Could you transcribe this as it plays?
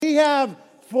we have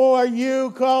for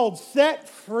you called Set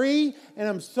Free, and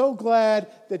I'm so glad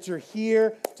that you're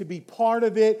here to be part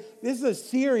of it. This is a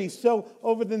series, so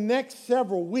over the next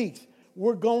several weeks,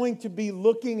 we're going to be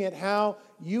looking at how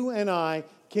you and I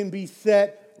can be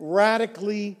set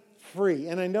radically free.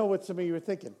 And I know what some of you are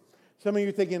thinking. Some of you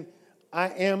are thinking, I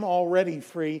am already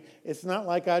free. It's not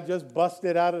like I just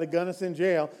busted out of the Gunnison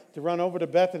jail to run over to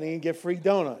Bethany and get free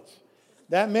donuts.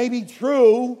 That may be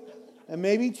true,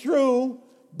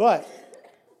 but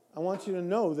I want you to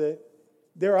know that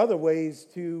there are other ways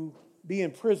to be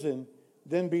in prison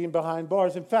than being behind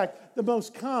bars. In fact, the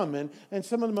most common and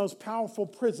some of the most powerful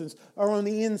prisons are on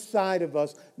the inside of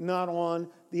us, not on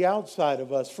the outside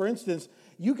of us. For instance,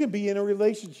 you can be in a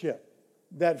relationship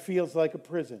that feels like a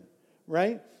prison,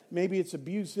 right? Maybe it's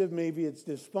abusive, maybe it's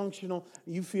dysfunctional.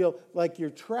 You feel like you're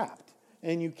trapped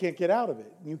and you can't get out of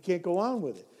it. You can't go on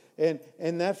with it.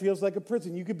 And that feels like a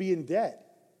prison. You could be in debt.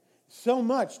 So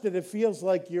much that it feels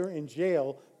like you're in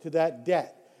jail to that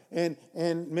debt. And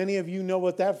many of you know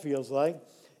what that feels like.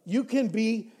 You can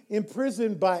be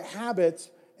imprisoned by habits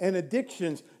and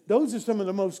addictions. Those are some of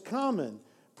the most common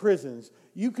prisons.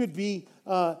 You could be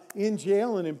in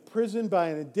jail and imprisoned by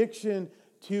an addiction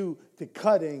to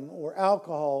cutting or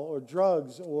alcohol or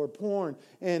drugs or porn.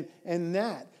 And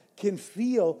that can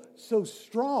feel so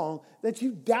strong that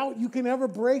you doubt you can ever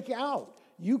break out.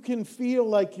 You can feel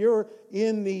like you're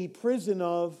in the prison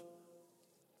of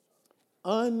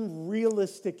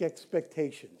unrealistic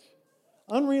expectations.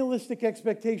 Unrealistic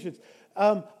expectations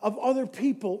of other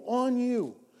people on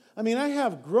you. I mean, I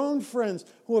have grown friends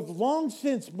who have long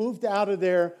since moved out of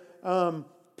their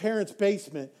parents'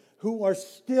 basement who are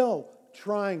still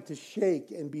trying to shake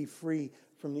and be free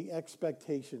from the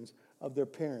expectations of their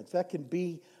parents. That can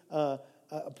be a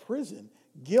prison.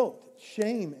 Guilt,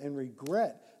 shame, and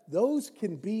regret. Those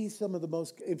can be some of the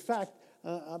most, in fact,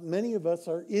 many of us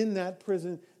are in that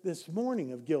prison this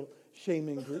morning of guilt, shame,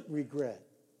 and regret.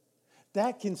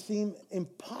 That can seem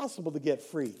impossible to get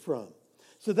free from.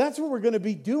 So that's what we're going to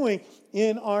be doing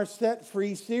in our Set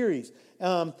Free series.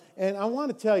 And I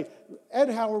want to tell you, Ed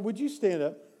Howard, would you stand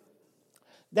up?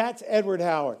 That's Edward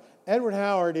Howard. Edward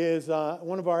Howard is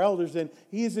one of our elders, and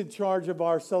he's in charge of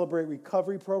our Celebrate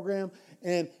Recovery program,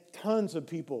 and tons of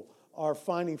people are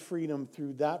finding freedom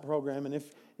through that program. And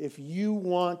if you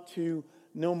want to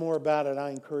know more about it,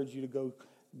 I encourage you to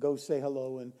go say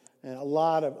hello. And a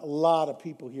lot of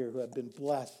people here who have been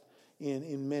blessed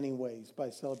in many ways by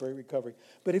Celebrate Recovery.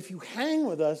 But if you hang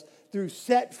with us through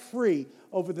Set Free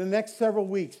over the next several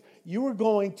weeks, you are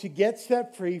going to get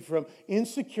set free from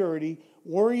insecurity,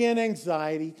 worry and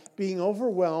anxiety, being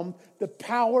overwhelmed, the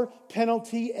power,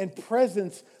 penalty, and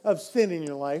presence of sin in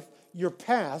your life, your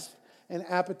past, and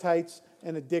appetites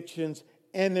and addictions,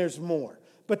 and there's more.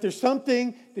 But there's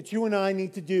something that you and I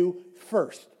need to do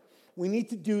first. We need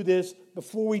to do this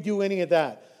before we do any of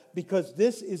that, because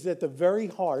this is at the very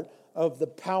heart of the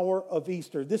power of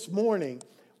Easter. This morning,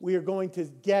 we are going to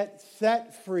get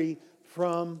set free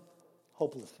from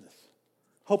hopelessness.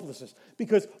 Hopelessness.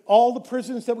 Because all the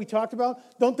prisons that we talked about,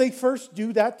 don't they first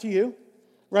do that to you?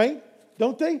 Right?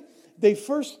 Don't they? They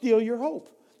first steal your hope.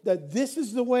 That this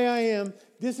is the way I am.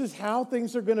 This is how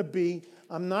things are going to be.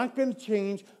 I'm not going to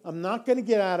change. I'm not going to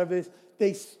get out of it.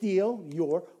 They steal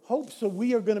your hope. So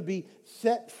we are going to be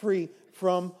set free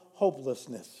from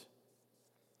hopelessness.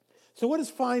 So what does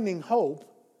finding hope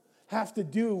have to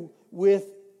do with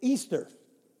Easter?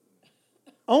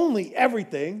 Only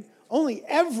everything.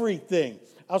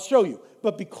 I'll show you.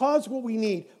 But because what we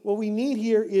need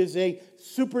here is a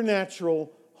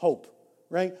supernatural hope.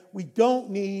 Right? We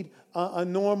don't need a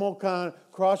normal kind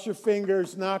of cross your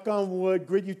fingers, knock on wood,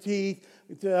 grit your teeth,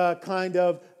 kind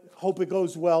of hope it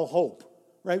goes well hope.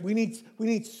 Right? We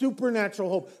need supernatural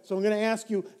hope. So I'm going to ask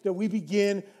you that we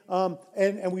begin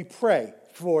and we pray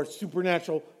for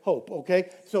supernatural hope. Okay?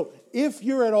 So if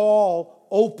you're at all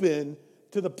open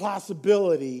to the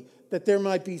possibility that there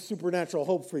might be supernatural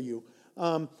hope for you,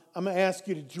 I'm going to ask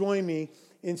you to join me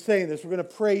in saying this. We're going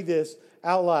to pray this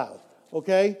out loud.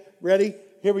 Okay? Ready?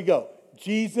 Here we go.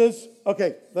 Jesus.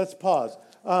 Okay, let's pause.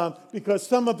 Because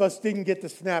some of us didn't get the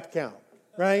snap count,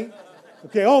 right?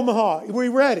 Okay, Omaha,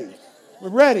 we're ready. We're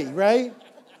ready, right?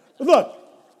 But look,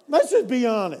 let's just be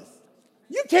honest.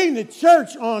 You came to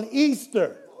church on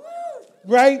Easter,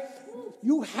 right?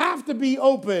 You have to be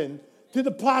open to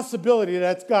the possibility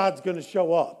that God's going to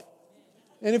show up.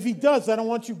 And if he does, I don't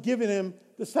want you giving him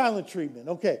the silent treatment.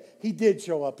 Okay, he did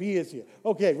show up. He is here.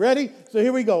 Okay, ready? So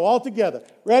here we go, all together.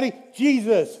 Ready?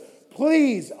 Jesus,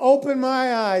 please open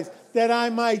my eyes that I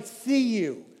might see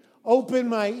you. Open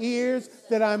my ears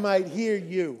that I might hear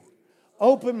you.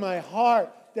 Open my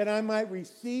heart that I might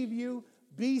receive you.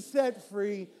 be set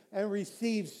free, and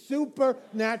receive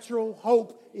supernatural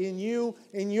hope in you,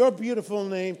 in your beautiful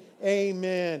name.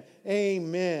 Amen.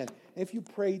 Amen. If you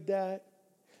prayed that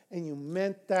and you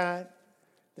meant that,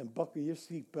 then buckle your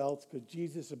seatbelts, because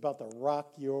Jesus is about to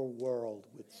rock your world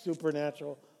with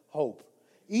supernatural hope.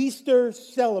 Easter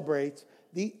celebrates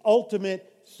the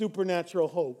ultimate supernatural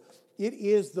hope. It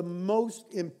is the most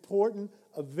important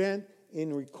event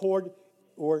in recorded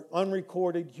or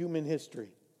unrecorded human history.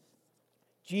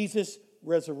 Jesus'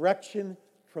 resurrection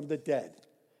from the dead.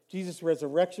 Jesus'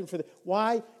 resurrection for the...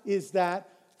 Why is that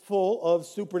full of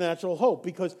supernatural hope?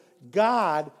 Because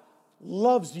God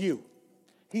loves you.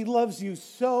 He loves you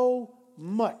so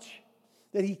much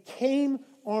that he came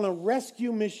on a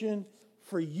rescue mission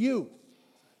for you.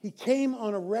 He came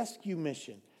on a rescue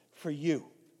mission for you.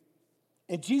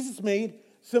 And Jesus made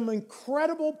some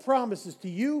incredible promises to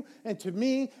you and to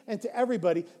me and to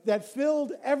everybody that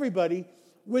filled everybody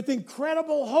with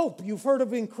incredible hope. You've heard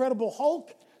of Incredible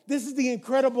Hulk? This is the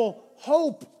incredible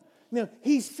hope. Now,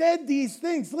 he said these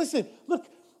things. Listen, look,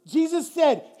 Jesus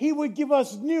said he would give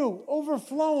us new,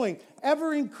 overflowing,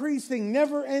 ever-increasing,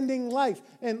 never-ending life.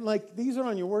 And like, these are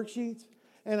on your worksheets.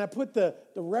 And I put the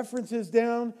references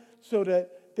down so that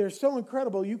they're so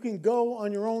incredible you can go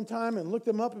on your own time and look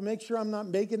them up and make sure I'm not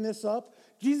making this up.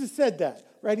 Jesus said that,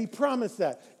 right? He promised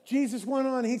that. Jesus went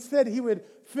on, he said he would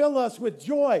fill us with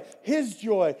joy, his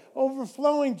joy,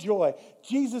 overflowing joy.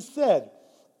 Jesus said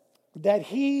that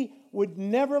he would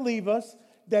never leave us,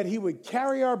 that he would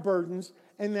carry our burdens,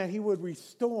 and that he would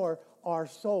restore our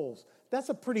souls. That's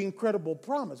a pretty incredible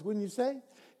promise, wouldn't you say?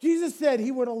 Jesus said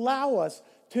he would allow us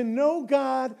to know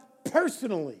God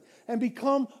personally and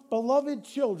become beloved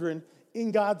children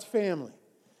in God's family.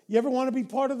 You ever want to be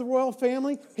part of the royal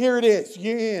family? Here it is.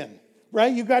 You're in.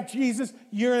 Right? You got Jesus.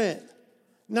 You're in.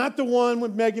 Not the one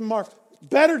with Meghan Markle.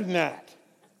 Better than that.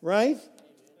 Right?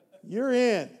 You're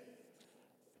in.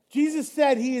 Jesus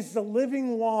said he is the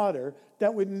living water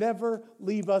that would never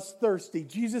leave us thirsty.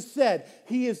 Jesus said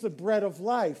he is the bread of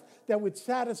life that would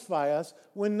satisfy us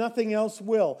when nothing else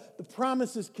will. The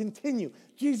promises continue.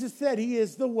 Jesus said he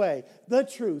is the way, the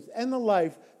truth, and the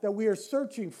life that we are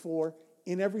searching for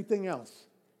in everything else,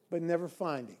 but never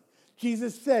finding.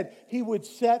 Jesus said he would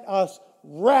set us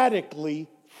radically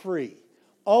free,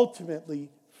 ultimately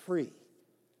free,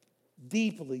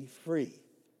 deeply free.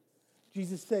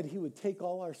 Jesus said he would take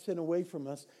all our sin away from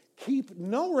us, keep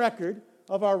no record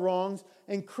of our wrongs,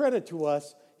 and credit to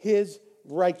us his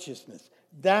righteousness.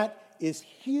 That is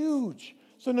huge.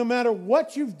 So no matter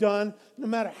what you've done, no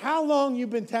matter how long you've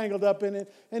been tangled up in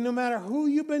it, and no matter who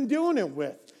you've been doing it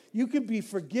with, you can be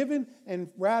forgiven and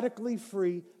radically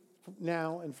free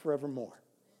now and forevermore.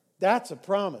 That's a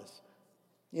promise.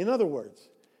 In other words,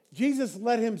 Jesus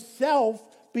let himself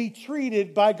be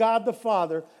treated by God the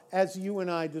Father as you and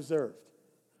I deserved,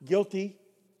 guilty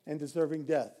and deserving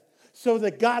death, so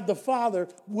that God the Father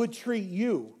would treat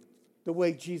you the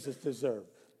way Jesus deserved,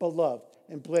 beloved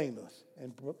and blameless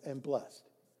and blessed.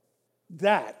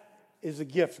 That is a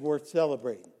gift worth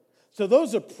celebrating. So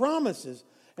those are promises,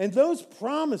 and those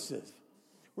promises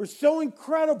were so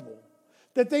incredible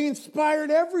that they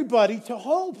inspired everybody to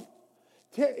hope,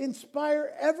 to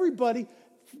inspire everybody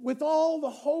with all the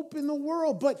hope in the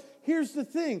world. But here's the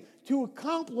thing, to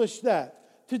accomplish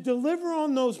that, to deliver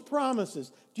on those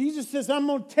promises, Jesus says, I'm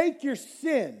going to take your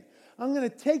sin. I'm going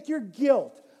to take your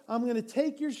guilt. I'm going to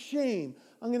take your shame.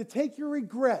 I'm going to take your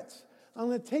regrets. I'm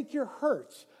going to take your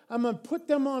hurts. I'm going to put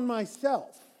them on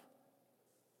myself.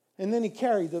 And then he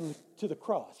carried them to the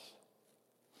cross.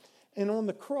 And on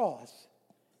the cross,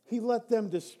 he let them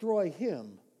destroy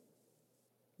him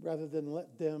rather than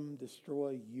let them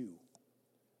destroy you.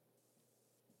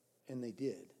 And they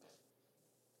did.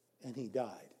 And he died.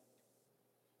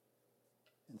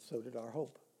 And so did our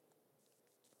hope.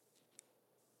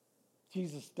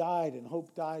 Jesus died and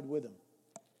hope died with him.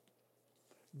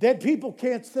 Dead people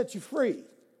can't set you free.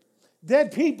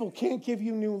 Dead people can't give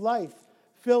you new life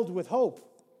filled with hope.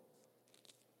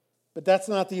 But that's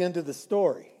not the end of the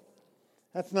story.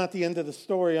 That's not the end of the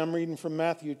story. I'm reading from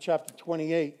Matthew chapter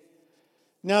 28.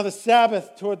 Now the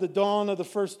Sabbath toward the dawn of the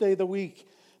first day of the week,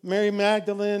 Mary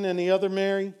Magdalene and the other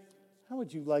Mary. How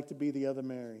would you like to be the other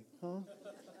Mary? Huh?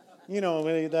 You know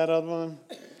that other one.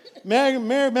 Mary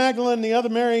Magdalene and the other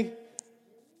Mary.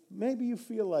 Maybe you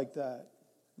feel like that.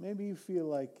 Maybe you feel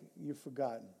like you're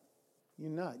forgotten.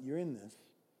 You're not. You're in this.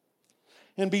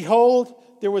 And behold,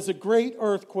 there was a great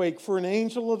earthquake, for an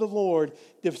angel of the Lord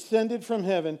descended from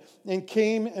heaven and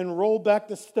came and rolled back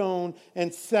the stone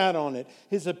and sat on it.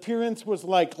 His appearance was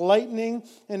like lightning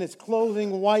and his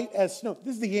clothing white as snow.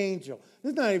 This is the angel.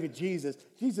 This is not even Jesus.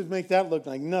 Jesus makes that look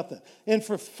like nothing. And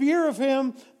for fear of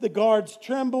him, the guards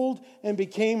trembled and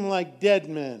became like dead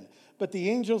men. But the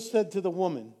angel said to the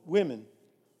women,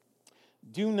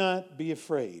 do not be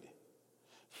afraid,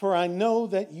 for I know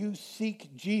that you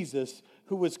seek Jesus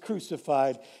who was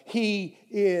crucified. He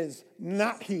is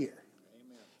not here.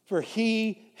 Amen. For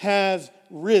he has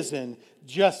risen,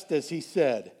 just as he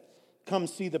said. Come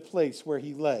see the place where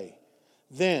he lay.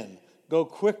 Then go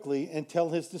quickly and tell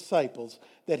his disciples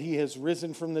that he has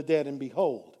risen from the dead, and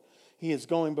behold, he is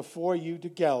going before you to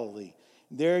Galilee.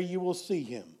 There you will see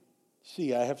him.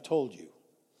 See, I have told you.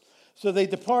 So they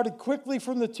departed quickly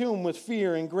from the tomb with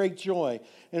fear and great joy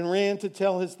and ran to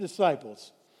tell his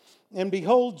disciples. And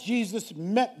behold, Jesus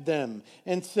met them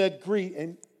and said, greet.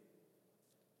 And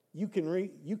you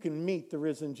can meet the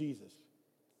risen Jesus.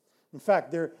 In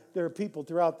fact, there are people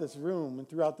throughout this room and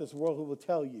throughout this world who will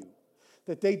tell you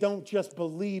that they don't just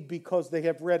believe because they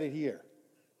have read it here.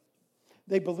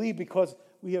 They believe because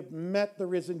we have met the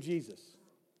risen Jesus.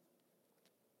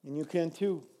 And you can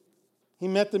too. He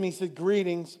met them, he said,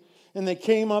 greetings. And they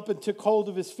came up and took hold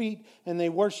of his feet and they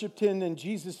worshiped him. And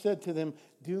Jesus said to them,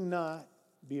 do not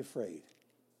be afraid.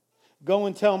 Go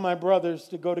and tell my brothers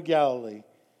to go to Galilee,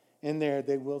 and there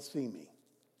they will see me.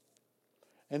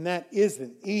 And that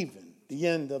isn't even the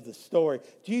end of the story.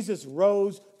 Jesus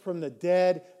rose from the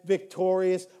dead,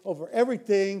 victorious over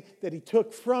everything that he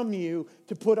took from you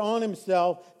to put on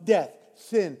himself: death,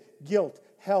 sin, guilt,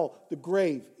 hell, the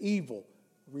grave, evil,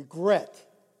 regret.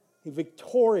 He's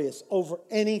victorious over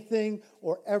anything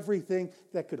or everything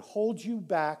that could hold you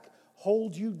back,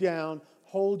 hold you down,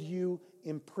 hold you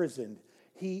imprisoned.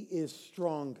 He is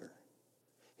stronger.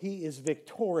 He is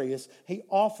victorious. He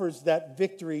offers that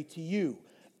victory to you.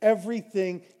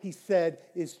 Everything he said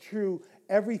is true.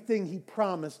 Everything he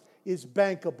promised is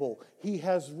bankable. He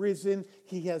has risen.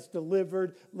 He has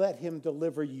delivered. Let him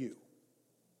deliver you.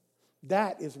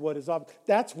 That is what is obvious.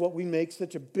 That's what we make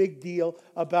such a big deal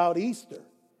about Easter.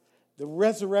 The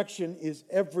resurrection is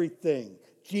everything.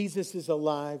 Jesus is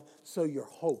alive, so your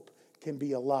hope can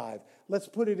be alive. Let's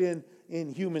put it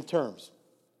in human terms.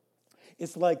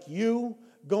 It's like you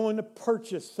going to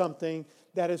purchase something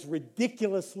that is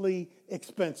ridiculously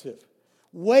expensive,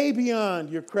 way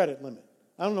beyond your credit limit.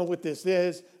 I don't know what this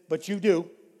is, but you do.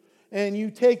 And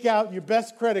you take out your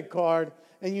best credit card,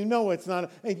 and you know it's not,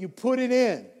 and you put it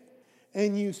in,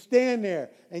 and you stand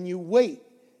there, and you wait,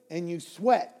 and you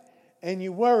sweat, and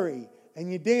you worry,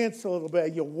 and you dance a little bit,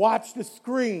 and you watch the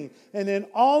screen, and then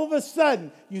all of a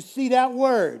sudden, you see that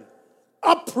word,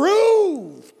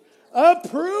 approved.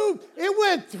 Approved. It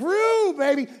went through,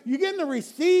 baby. You're getting the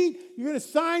receipt. You're going to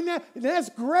sign that. That's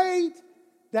great.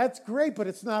 That's great, but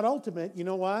it's not ultimate. You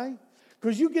know why?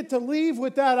 Because you get to leave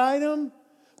with that item,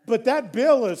 but that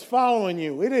bill is following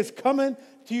you. It is coming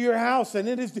to your house,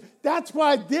 and that's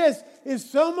why this is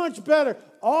so much better.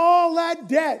 All that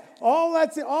debt, all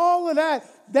of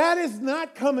that is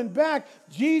not coming back.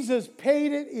 Jesus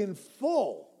paid it in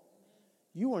full.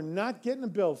 You are not getting a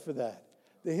bill for that.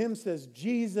 The hymn says,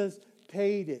 Jesus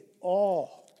paid it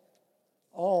all.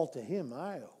 All to him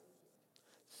I owe.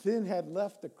 Sin had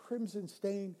left a crimson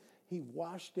stain. He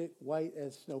washed it white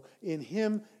as snow. In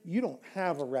him, you don't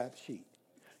have a rap sheet.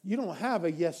 You don't have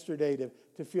a yesterday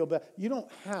to feel bad. You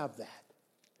don't have that.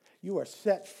 You are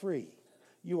set free.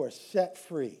 You are set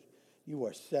free. You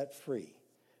are set free.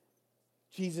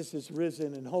 Jesus is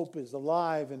risen and hope is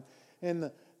alive.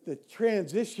 And the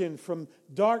transition from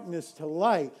darkness to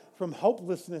light, from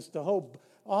hopelessness to hope.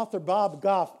 Author Bob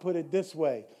Goff put it this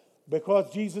way: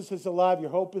 because Jesus is alive,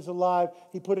 your hope is alive.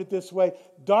 He put it this way: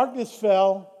 darkness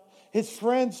fell, his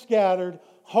friends scattered,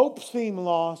 hope seemed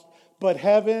lost, but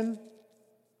heaven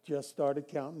just started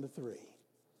counting to 3.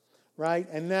 Right?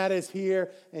 And that is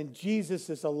here, and Jesus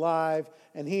is alive,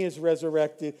 and he is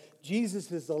resurrected.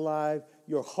 Jesus is alive,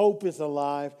 your hope is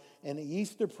alive, and the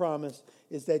Easter promise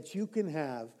is that you can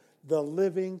have the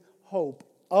living hope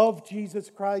of Jesus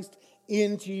Christ,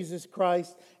 in Jesus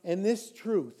Christ. And this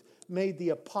truth made the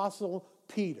Apostle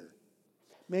Peter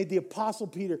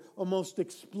almost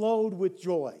explode with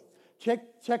joy.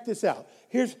 Check this out.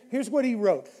 Here's what he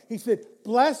wrote. He said,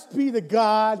 blessed be the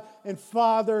God and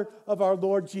Father of our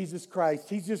Lord Jesus Christ.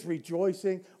 He's just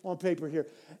rejoicing on paper here.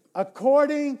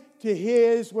 According to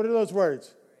his, what are those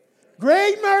words?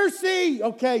 Great mercy.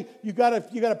 Okay, you got a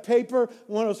paper,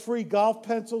 one of those free golf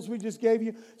pencils we just gave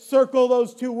you. Circle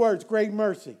those 2 words, great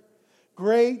mercy.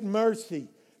 Great mercy.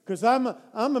 Because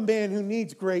I'm a man who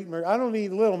needs great mercy. I don't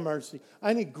need little mercy.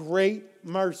 I need great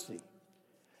mercy.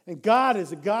 And God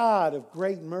is a God of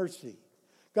great mercy.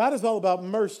 God is all about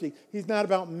mercy. He's not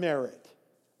about merit,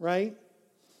 right?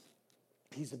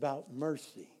 He's about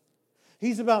mercy.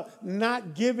 He's about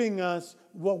not giving us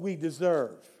what we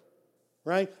deserve,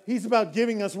 right? He's about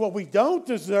giving us what we don't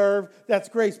deserve. That's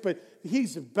grace, but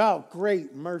he's about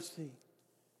great mercy.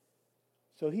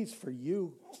 So he's for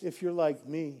you if you're like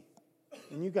me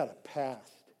and you got a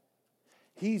past.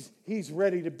 He's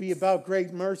ready to be about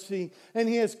great mercy, and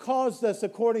he has caused us,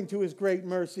 according to his great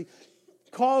mercy,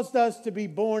 caused us to be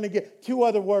born again. 2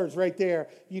 other words right there.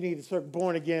 You need to circle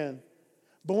born again.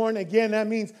 Born again, that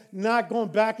means not going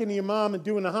back into your mom and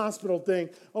doing the hospital thing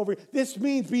over. This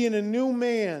means being a new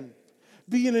man,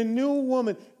 being a new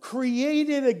woman,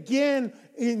 created again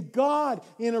in God,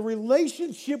 in a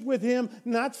relationship with him,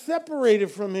 not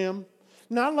separated from him,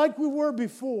 not like we were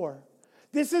before.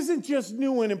 This isn't just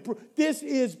new and improved. This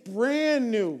is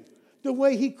brand new, the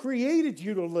way he created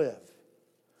you to live.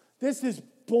 This is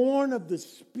born of the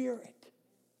Spirit.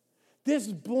 This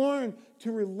is born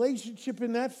to relationship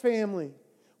in that family,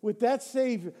 with that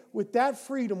Savior, with that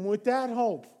freedom, with that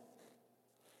hope.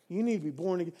 You need to be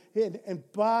born again. And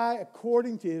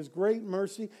according to his great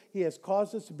mercy, he has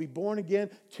caused us to be born again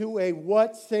to a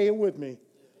what? Say it with me.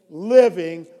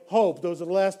 Living hope. Those are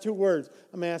the last 2 words.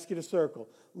 I'm going to ask you to circle.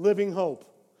 Living hope.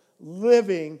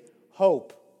 Living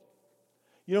hope.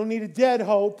 You don't need a dead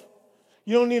hope.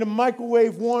 You don't need a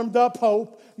microwave warmed up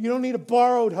hope. You don't need a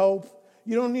borrowed hope.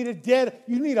 You don't need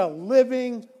you need a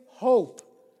living hope.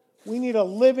 We need a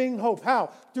living hope.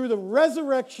 How? Through the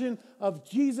resurrection of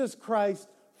Jesus Christ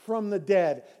from the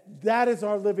dead. That is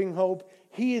our living hope.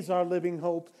 He is our living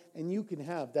hope, and you can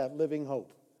have that living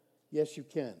hope. Yes, you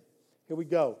can. Here we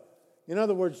go. In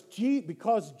other words,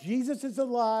 because Jesus is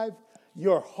alive,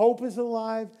 your hope is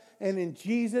alive, and in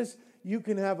Jesus, you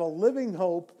can have a living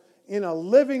hope in a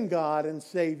living God and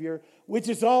Savior, which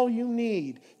is all you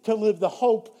need to live the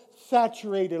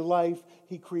hope-saturated life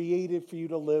he created for you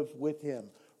to live with him.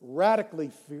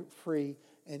 Radically free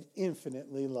and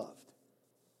infinitely loved.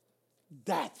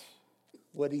 That's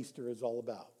what Easter is all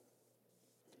about.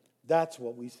 That's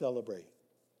what we celebrate.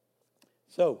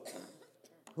 So,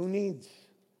 who needs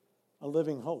a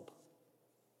living hope?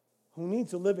 Who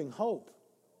needs a living hope?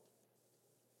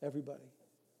 Everybody.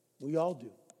 We all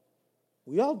do.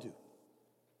 We all do.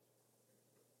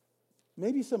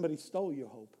 Maybe somebody stole your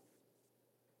hope.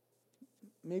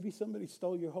 Maybe somebody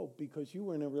stole your hope because you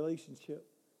were in a relationship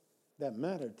that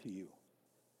mattered to you.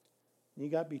 You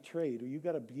got betrayed, or you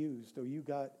got abused, or you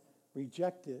got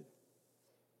rejected,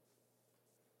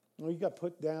 or you got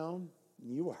put down,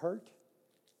 and you were hurt.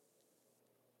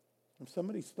 If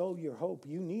somebody stole your hope,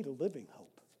 you need a living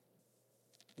hope.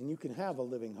 And you can have a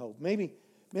living hope. Maybe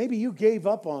you gave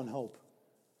up on hope.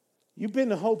 You've been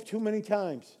to hope too many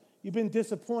times. You've been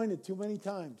disappointed too many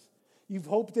times. You've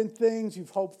hoped in things. You've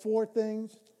hoped for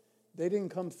things. They didn't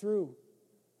come through.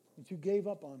 But you gave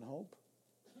up on hope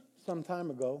some time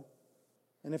ago.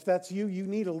 And if that's you, you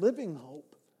need a living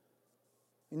hope.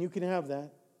 And you can have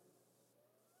that.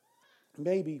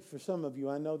 Maybe for some of you,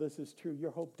 I know this is true,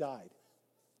 your hope died.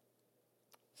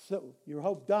 So your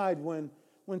hope died when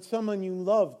someone you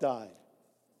loved died.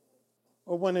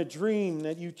 Or when a dream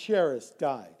that you cherished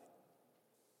died.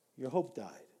 Your hope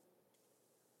died.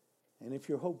 And if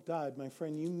your hope died, my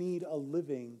friend, you need a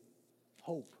living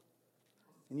hope.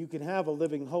 And you can have a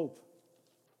living hope.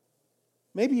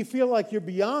 Maybe you feel like you're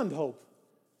beyond hope.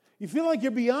 You feel like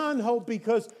you're beyond hope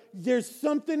because there's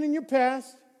something in your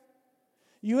past.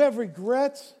 You have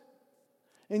regrets.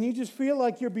 And you just feel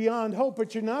like you're beyond hope,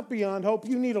 but you're not beyond hope.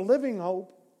 You need a living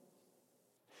hope.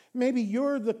 Maybe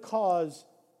you're the cause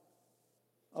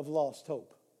of lost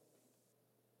hope.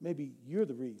 Maybe you're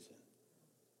the reason.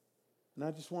 And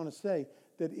I just want to say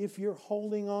that if you're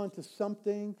holding on to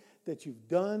something that you've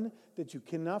done that you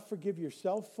cannot forgive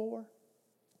yourself for,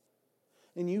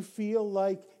 and you feel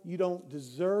like you don't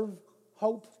deserve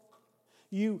hope,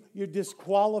 you're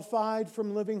disqualified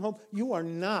from living hope, you are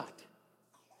not.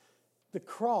 The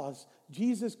cross,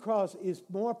 Jesus' cross, is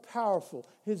more powerful.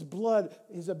 His blood,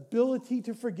 his ability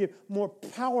to forgive, more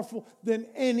powerful than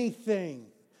anything.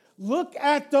 Look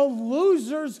at the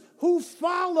losers who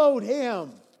followed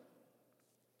him.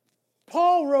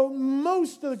 Paul wrote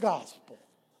most of the gospel,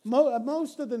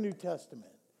 most of the New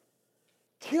Testament.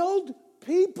 Killed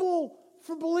people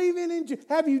for believing in Jesus.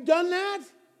 Have you done that?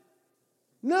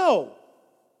 No.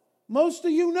 Most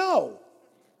of you know.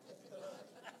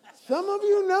 Some of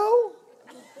you know.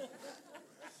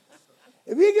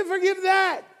 If you can forgive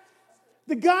that,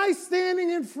 the guy standing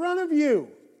in front of you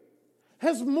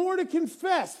has more to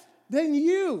confess than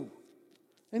you.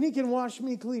 And he can wash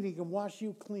me clean. He can wash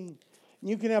you clean. And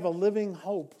you can have a living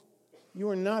hope. You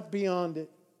are not beyond it.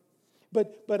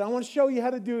 But I want to show you how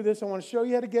to do this. I want to show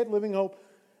you how to get living hope.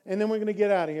 And then we're going to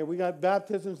get out of here. We got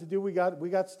baptisms to do. We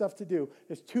got stuff to do.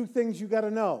 There's two things you got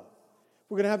to know.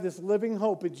 We're going to have this living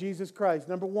hope in Jesus Christ.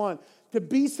 Number one, to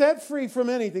be set free from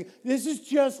anything. This is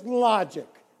just logic,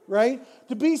 right?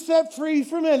 To be set free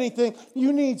from anything,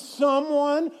 you need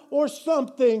someone or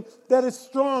something that is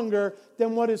stronger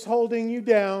than what is holding you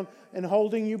down and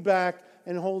holding you back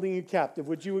and holding you captive.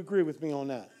 Would you agree with me on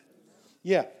that?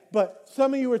 Yeah, but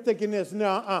some of you are thinking this,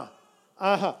 I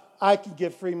can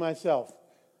get free myself.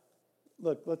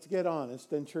 Look, let's get honest.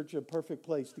 Then church is a perfect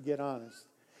place to get honest.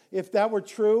 If that were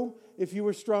true, if you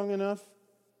were strong enough,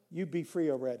 you'd be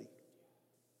free already.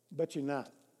 But you're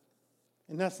not.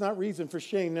 And that's not reason for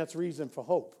shame, that's reason for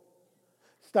hope.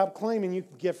 Stop claiming you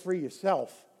can get free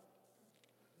yourself.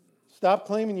 Stop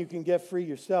claiming you can get free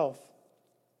yourself.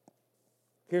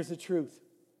 Here's the truth.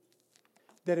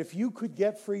 That if you could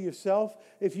get free yourself,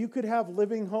 if you could have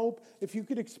living hope, if you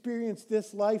could experience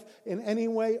this life in any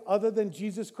way other than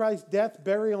Jesus Christ's death,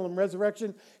 burial, and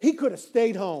resurrection, he could have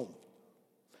stayed home.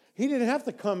 He didn't have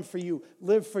to come for you,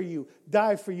 live for you,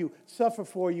 die for you, suffer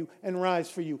for you, and rise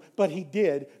for you. But he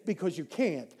did because you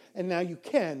can't. And now you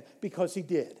can because he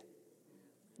did.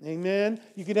 Amen?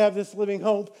 You could have this living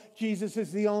hope. Jesus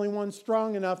is the only one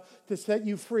strong enough to set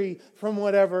you free from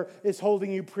whatever is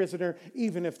holding you prisoner,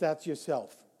 even if that's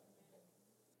yourself.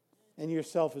 And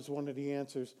yourself is one of the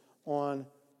answers on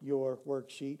your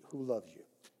worksheet. Who loves you?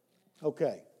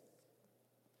 Okay.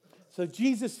 So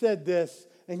Jesus said this,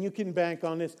 and you can bank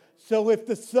on this. So if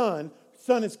the Son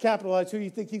is capitalized, who do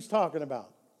you think he's talking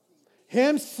about?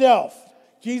 Himself.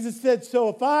 Jesus said, so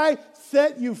if I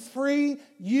set you free,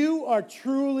 you are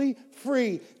truly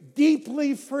free.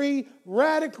 Deeply free,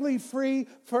 radically free,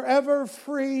 forever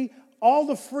free, all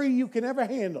the free you can ever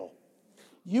handle.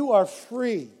 You are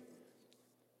free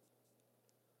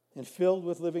and filled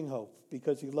with living hope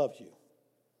because he loves you.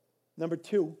 Number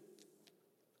two,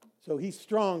 so he's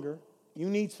stronger. You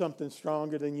need something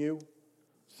stronger than you.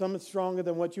 Something stronger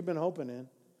than what you've been hoping in.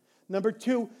 Number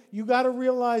two, you got to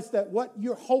realize that what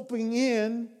you're hoping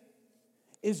in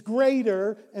is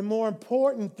greater and more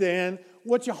important than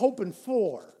what you're hoping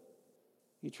for.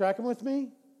 You tracking with me?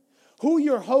 Who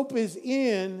your hope is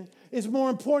in is more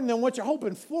important than what you're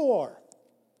hoping for.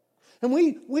 And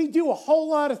we do a whole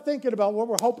lot of thinking about what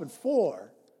we're hoping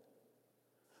for.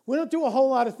 We don't do a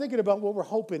whole lot of thinking about what we're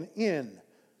hoping in.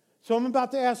 So I'm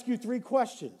about to ask you 3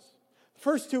 questions. The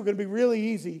first 2 are going to be really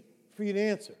easy for you to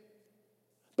answer.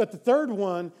 But the third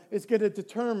one is going to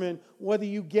determine whether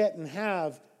you get and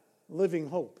have living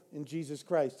hope in Jesus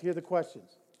Christ. Here are the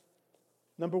questions.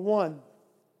 Number 1,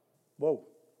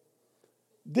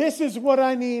 this is what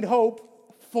I need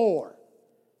hope for.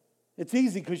 It's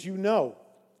easy because you know.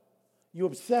 You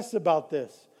obsess about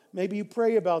this. Maybe you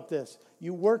pray about this.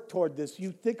 You work toward this.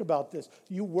 You think about this.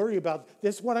 You worry about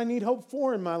this. Is what I need hope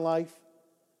for in my life.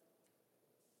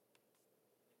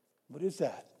 What is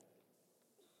that?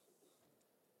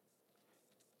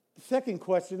 The second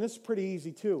question, this is pretty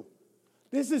easy too.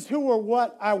 This is who or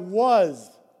what I was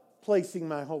placing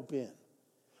my hope in.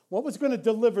 What was going to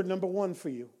deliver number 1 for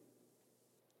you?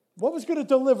 What was going to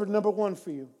deliver number 1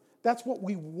 for you? That's what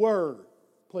we were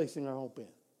placing our hope in.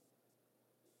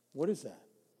 What is that?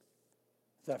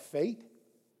 Is that fate?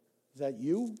 Is that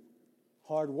you?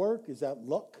 Hard work? Is that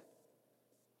luck?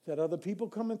 Is that other people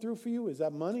coming through for you? Is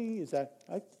that money? Is that...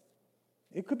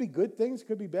 It could be good things,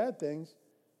 could be bad things.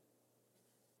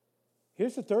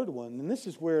 Here's the third one, and this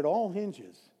is where it all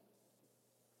hinges.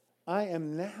 I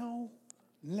am now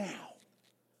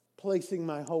placing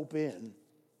my hope in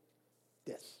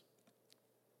this.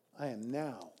 I am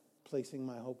now placing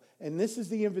my hope. And this is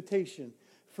the invitation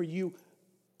for you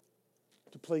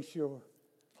to place your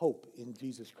hope in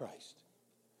Jesus Christ.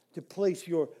 To place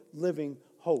your living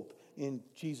hope in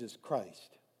Jesus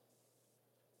Christ.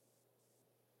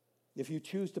 If you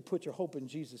choose to put your hope in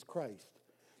Jesus Christ,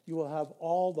 you will have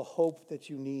all the hope that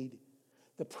you need.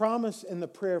 The promise and the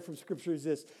prayer from Scripture is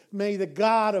this: may the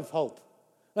God of hope,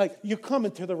 like you're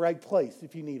coming to the right place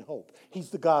if you need hope. He's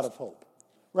the God of hope,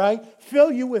 right?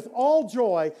 Fill you with all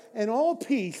joy and all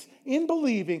peace in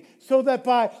believing, so that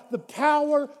by the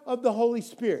power of the Holy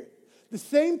Spirit, the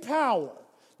same power,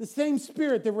 the same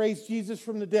Spirit that raised Jesus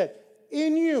from the dead,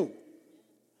 in you,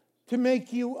 to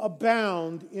make you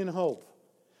abound in hope.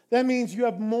 That means you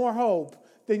have more hope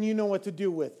than you know what to do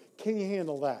with. Can you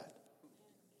handle that?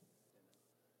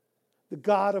 The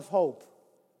God of hope,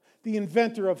 the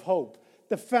inventor of hope,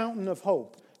 the fountain of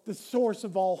hope, the source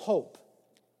of all hope.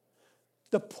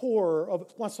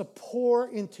 wants to pour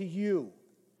into you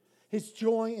his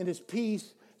joy and his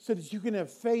peace so that you can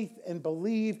have faith and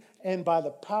believe, and by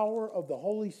the power of the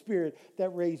Holy Spirit that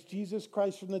raised Jesus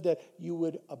Christ from the dead, you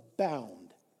would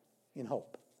abound in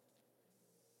hope.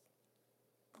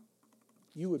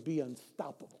 You would be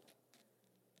unstoppable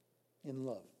in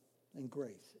love and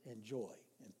grace and joy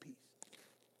and peace.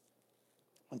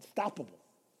 Unstoppable.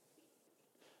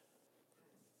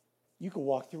 You can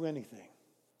walk through anything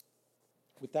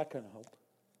with that kind of hope.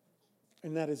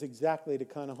 And that is exactly the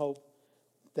kind of hope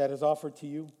that is offered to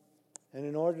you. And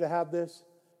in order to have this,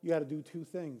 you got to do two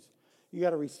things. You got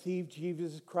to receive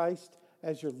Jesus Christ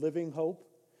as your living hope.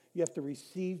 You have to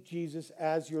receive Jesus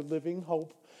as your living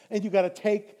hope. And you got to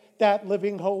take that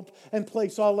living hope and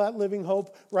place all that living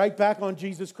hope right back on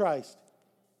Jesus Christ.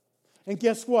 And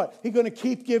guess what? He's going to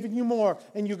keep giving you more,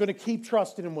 and you're going to keep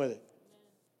trusting him with it.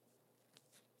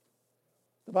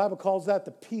 The Bible calls that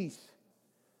the peace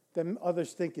that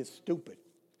others think is stupid,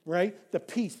 right? The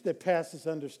peace that passes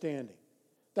understanding.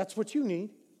 That's what you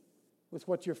need with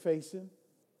what you're facing.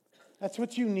 That's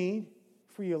what you need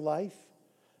for your life.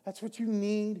 That's what you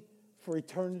need for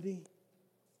eternity.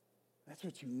 That's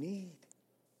what you need.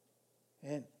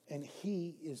 And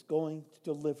he is going to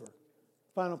deliver.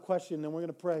 Final question, then we're going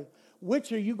to pray.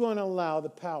 Which are you going to allow the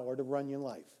power to run your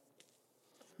life?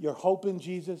 Your hope in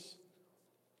Jesus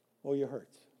or your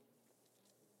hurts?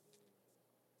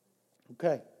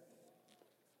 Okay.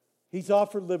 He's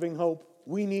offered living hope.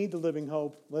 We need the living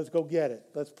hope. Let's go get it.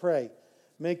 Let's pray.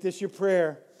 Make this your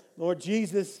prayer. Lord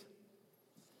Jesus,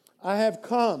 I have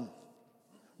come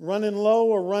running low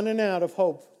or running out of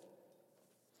hope.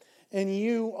 And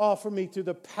you offer me, through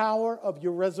the power of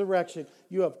your resurrection,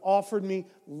 you have offered me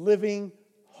living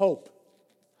hope.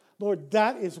 Lord,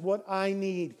 that is what I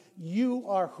need. You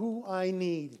are who I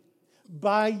need.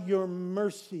 By your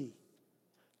mercy,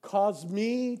 cause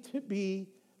me to be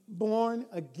born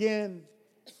again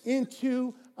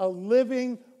into a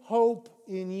living hope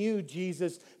in you,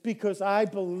 Jesus, because I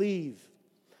believe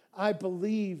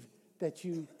that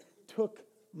you took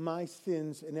my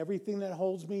sins and everything that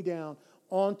holds me down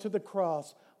onto the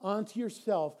cross, onto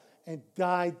yourself, and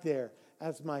died there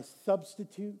as my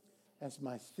substitute, as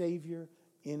my Savior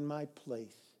in my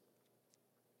place.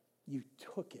 You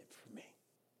took it for me.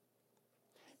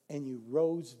 And you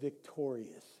rose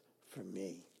victorious for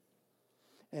me.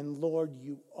 And Lord,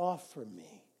 you offer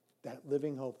me that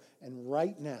living hope. And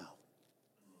right now,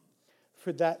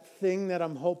 for that thing that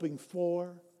I'm hoping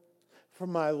for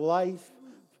my life,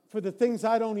 for the things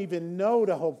I don't even know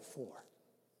to hope for,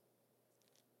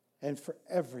 and for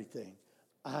everything,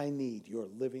 I need your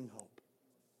living hope.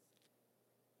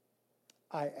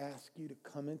 I ask you to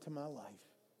come into my life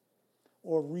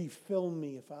or refill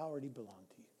me if I already belong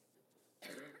to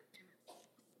you.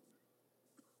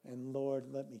 And Lord,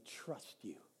 let me trust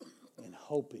you and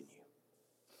hope in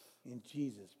you. In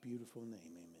Jesus' beautiful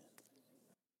name, amen.